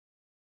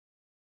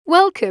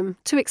Welcome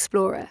to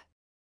Xplora.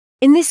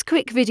 In this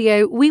quick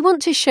video, we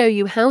want to show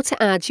you how to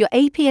add your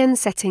APN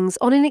settings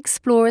on an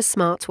Xplora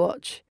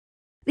smartwatch.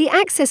 The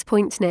access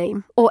point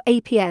name, or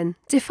APN,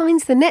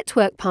 defines the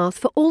network path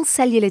for all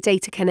cellular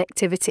data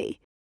connectivity.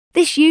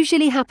 This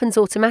usually happens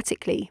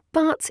automatically,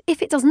 but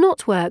if it does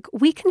not work,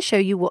 we can show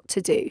you what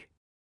to do.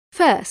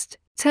 First,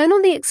 turn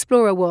on the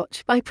Xplora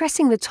watch by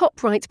pressing the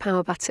top right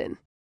power button.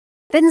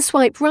 Then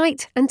swipe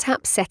right and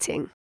tap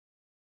Setting.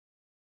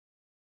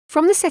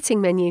 From the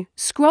Setting menu,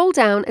 scroll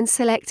down and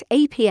select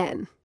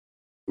APN.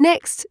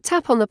 Next,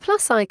 tap on the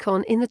plus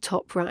icon in the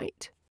top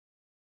right.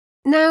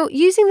 Now,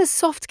 using the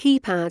soft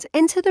keypad,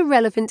 enter the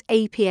relevant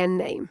APN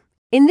name.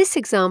 In this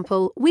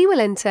example, we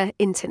will enter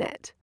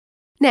Internet.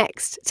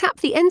 Next, tap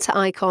the Enter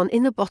icon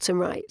in the bottom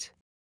right.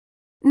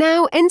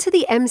 Now, enter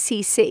the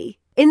MCC.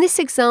 In this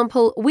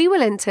example, we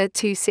will enter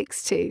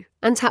 262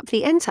 and tap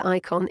the Enter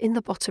icon in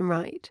the bottom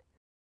right.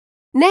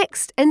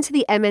 Next, enter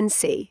the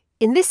MNC.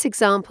 In this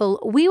example,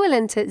 we will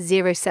enter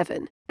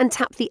 07 and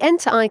tap the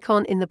Enter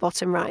icon in the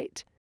bottom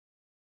right.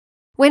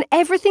 When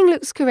everything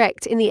looks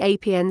correct in the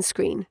APN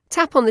screen,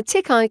 tap on the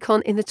tick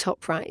icon in the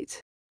top right.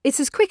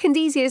 It's as quick and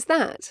easy as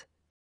that.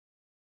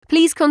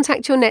 Please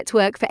contact your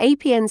network for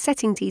APN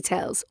setting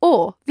details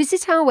or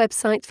visit our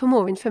website for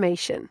more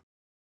information.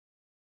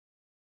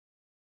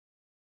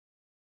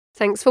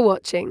 Thanks for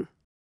watching.